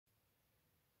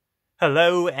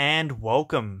Hello and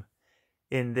welcome.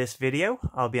 In this video,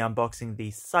 I'll be unboxing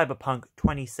the Cyberpunk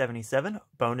 2077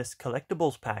 bonus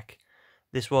collectibles pack.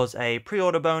 This was a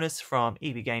pre-order bonus from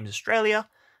EB Games Australia,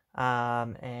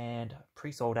 and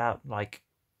pre-sold out like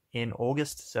in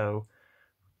August, so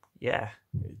yeah,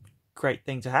 great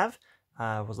thing to have.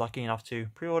 I was lucky enough to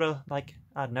pre-order, like,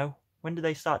 I don't know, when did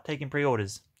they start taking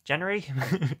pre-orders? January?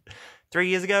 3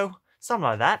 years ago? Something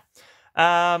like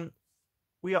that.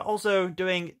 We are also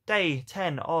doing day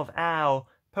 10 of our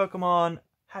Pokemon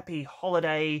Happy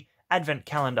Holiday Advent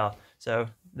Calendar. So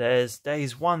there's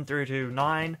days 1 through to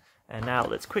 9. And now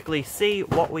let's quickly see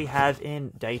what we have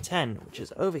in day 10, which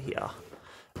is over here.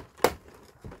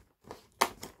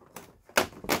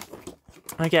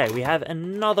 Okay, we have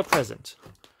another present.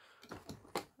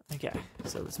 Okay,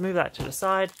 so let's move that to the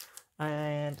side.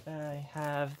 And I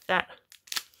have that.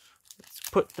 Let's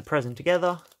put the present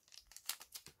together.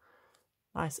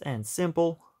 Nice and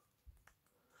simple.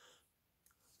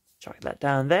 Chuck that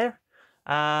down there.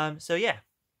 So yeah,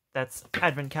 that's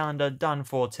Advent Calendar done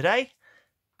for today.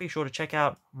 Be sure to check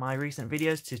out my recent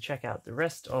videos to check out the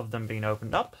rest of them being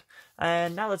opened up.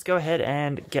 And now let's go ahead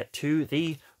and get to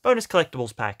the bonus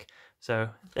collectibles pack. So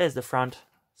there's the front,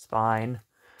 spine,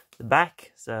 the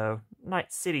back. So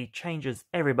Night City changes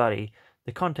everybody.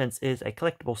 The contents is a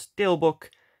collectible steelbook,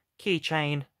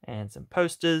 keychain, and some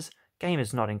posters. Game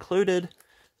is not included.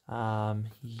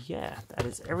 Yeah, that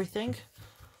is everything.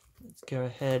 Let's go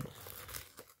ahead,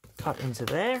 cut into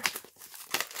there.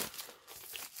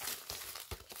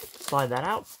 Slide that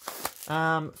out.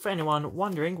 For anyone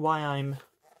wondering why I'm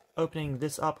opening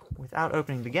this up without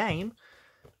opening the game,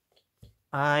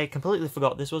 I completely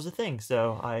forgot this was a thing.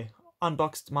 So I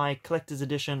unboxed my collector's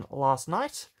edition last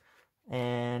night,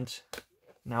 and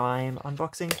now I am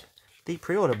unboxing the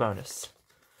pre-order bonus.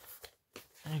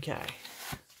 Okay,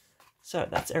 so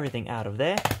that's everything out of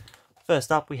there.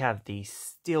 First up, we have the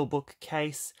steelbook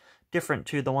case, different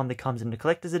to the one that comes in the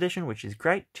collector's edition, which is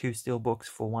great. 2 steelbooks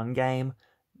for 1 game.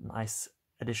 Nice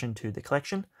addition to the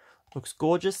collection. Looks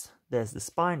gorgeous. There's the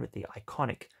spine with the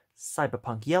iconic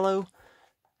Cyberpunk yellow.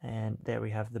 And there we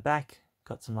have the back.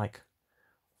 Got some like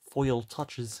foil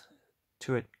touches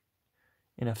to it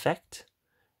in effect.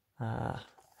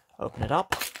 Open it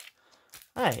up.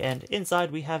 Hey, and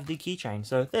inside we have the keychain.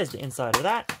 So there's the inside of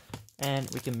that. And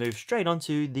we can move straight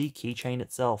onto the keychain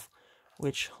itself,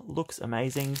 which looks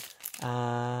amazing.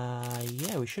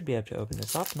 Yeah, we should be able to open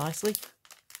this up nicely.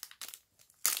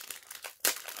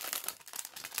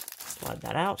 Slide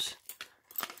that out.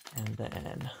 And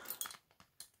then...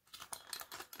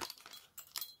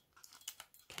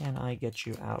 can I get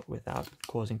you out without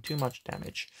causing too much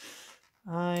damage?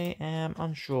 I am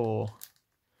unsure.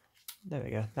 There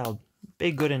we go. That'll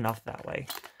be good enough that way.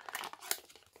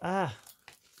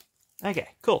 Okay,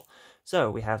 cool. So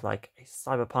we have like a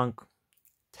Cyberpunk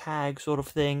tag sort of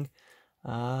thing.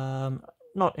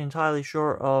 Not entirely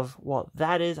sure of what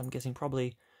that is. I'm guessing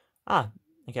probably...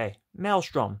 okay,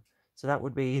 Maelstrom. So that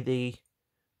would be the,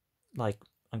 like,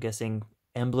 I'm guessing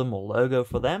emblem or logo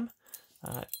for them.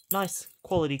 Nice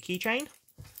quality keychain.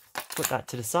 Put that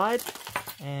to the side.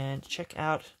 And check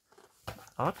out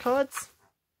art cards.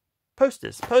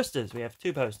 Posters. We have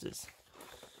 2 posters.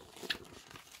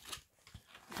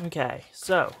 Okay,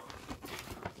 so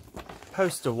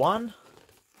poster 1.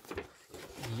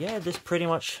 Yeah, this pretty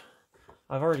much,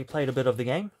 I've already played a bit of the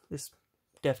game. This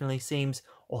definitely seems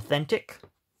authentic.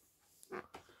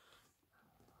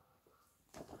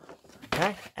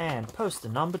 Okay, and poster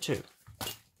number 2.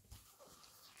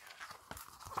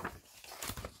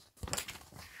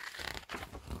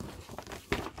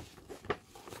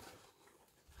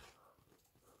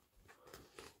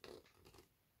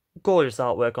 Gorgeous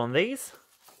artwork on these.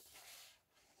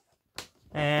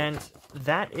 And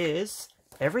that is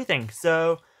everything.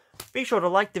 So be sure to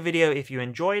like the video if you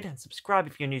enjoyed, and subscribe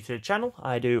if you're new to the channel.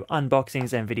 I do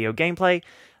unboxings and video gameplay.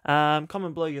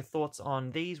 Comment below your thoughts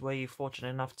on these. Were you fortunate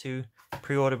enough to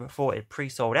pre-order before it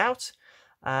pre-sold out?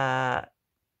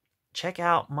 Check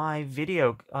out my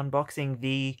video unboxing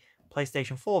the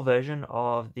PlayStation 4 version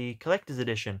of the Collector's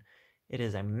Edition. It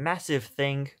is a massive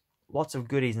thing. Lots of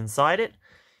goodies inside it.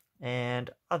 And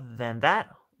other than that,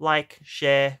 like,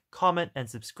 share, comment, and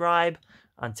subscribe.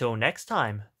 Until next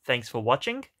time, thanks for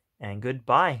watching, and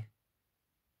goodbye.